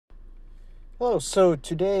Hello. So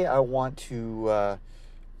today I want to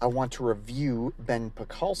review Ben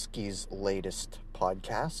Pakulski's latest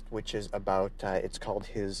podcast, which is about it's called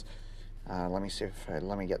his. Let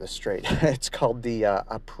me get this straight. It's called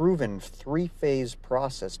a proven three-phase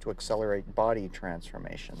process to accelerate body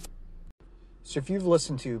transformation. So if you've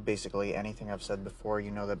listened to basically anything I've said before,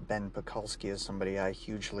 you know that Ben Pakulski is somebody I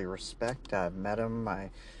hugely respect. I've met him.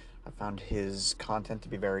 I found his content to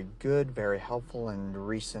be very good, very helpful, and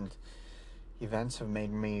recent events have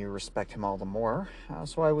made me respect him all the more.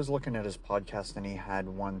 So I was looking at his podcast, and he had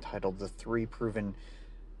one titled the proven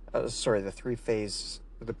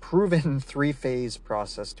three-phase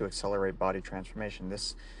process to accelerate body transformation.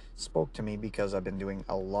 This spoke to me because I've been doing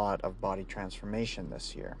a lot of body transformation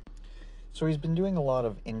this year. So he's been doing a lot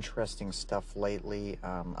of interesting stuff lately.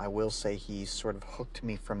 I will say he sort of hooked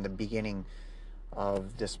me from the beginning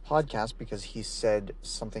of this podcast because he said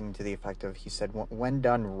something to the effect of, he said, when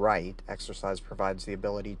done right, exercise provides the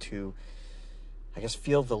ability to,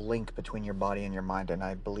 feel the link between your body and your mind. And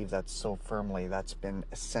I believe that so firmly. That's been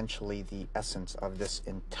essentially the essence of this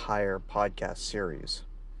entire podcast series.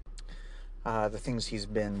 The things he's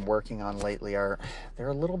been working on lately they're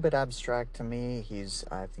a little bit abstract to me.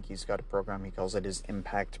 I think he's got a program, he calls it his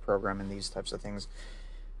Impact program, and these types of things.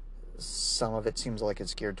 Some of it seems like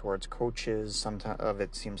it's geared towards coaches. Some of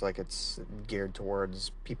it seems like it's geared towards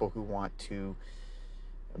people who want to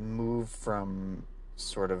move from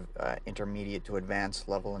sort of intermediate to advanced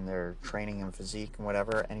level in their training and physique and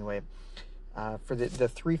whatever. Anyway, for the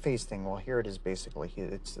three-phase thing, well, here it is basically.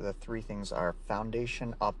 It's the three things are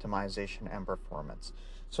foundation, optimization, and performance.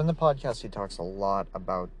 So in the podcast, he talks a lot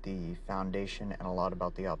about the foundation and a lot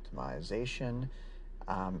about the optimization.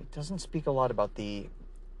 It doesn't speak a lot about the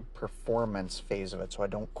performance phase of it, so I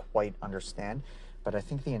don't quite understand, but I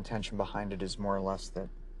think the intention behind it is more or less that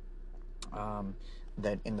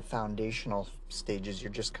that in the foundational stages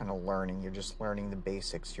you're just kind of learning the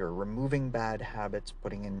basics. You're removing bad habits,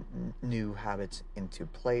 putting in new habits into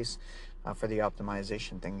place. For the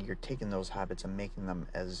optimization thing, you're taking those habits and making them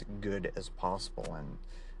as good as possible.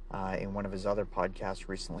 And in one of his other podcasts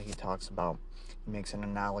recently, he makes an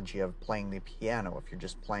analogy of playing the piano. If you're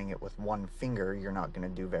just playing it with one finger, you're not going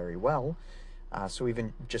to do very well. So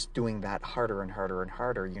even just doing that harder and harder and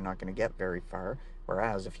harder, you're not going to get very far.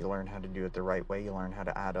 Whereas if you learn how to do it the right way, you learn how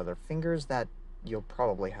to add other fingers, that you'll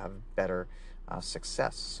probably have better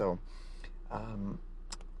success. So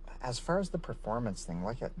as far as the performance thing,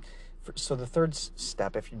 so the third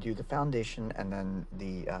step, if you do the foundation and then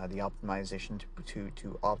the optimization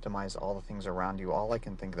to optimize all the things around you, all I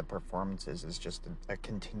can think the performance is just a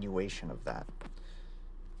continuation of that.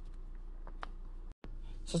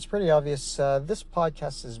 So it's pretty obvious. This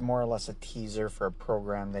podcast is more or less a teaser for a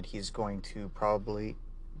program that he's going to probably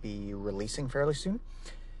be releasing fairly soon.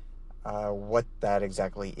 What that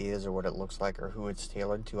exactly is or what it looks like or who it's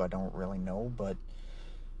tailored to, I don't really know, but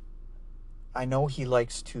I know he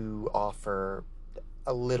likes to offer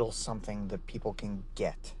a little something that people can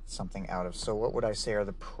get something out of. So what would I say are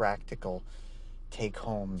the practical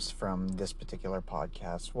take-homes from this particular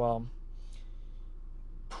podcast? Well,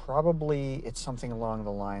 probably it's something along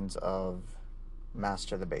the lines of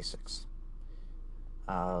master the basics.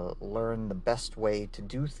 Learn the best way to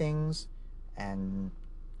do things and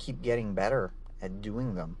keep getting better at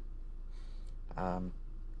doing them.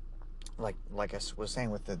 Like I was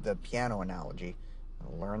saying with the piano analogy,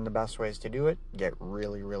 learn the best ways to do it, get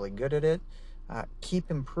really, really good at it,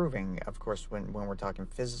 keep improving. Of course, when we're talking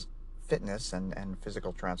fitness and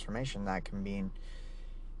physical transformation, that can mean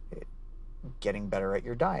getting better at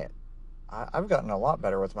your diet. I've gotten a lot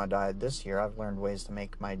better with my diet this year. I've learned ways to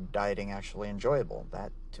make my dieting actually enjoyable.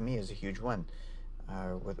 That, to me, is a huge win.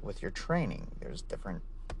 With your training, there's different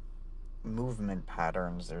movement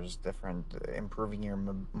patterns, there's different improving your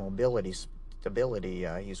mobility, stability.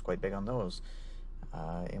 He's quite big on those.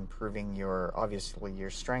 Improving your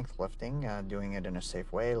strength lifting, doing it in a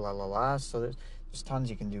safe way, so there's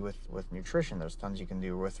tons you can do with nutrition. There's tons you can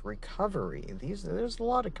do with recovery. There's a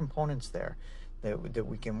lot of components there that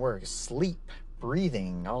we can work. Sleep,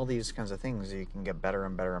 breathing, all these kinds of things that you can get better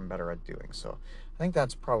and better and better at doing. So I think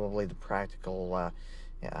that's probably the practical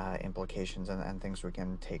implications and things we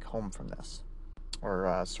can take home from this.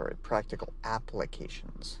 Practical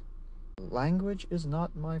applications. Language is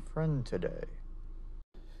not my friend today.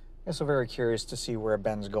 Yeah, so very curious to see where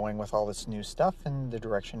Ben's going with all this new stuff and the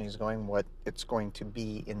direction he's going, what it's going to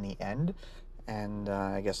be in the end. And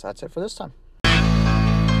I guess that's it for this time.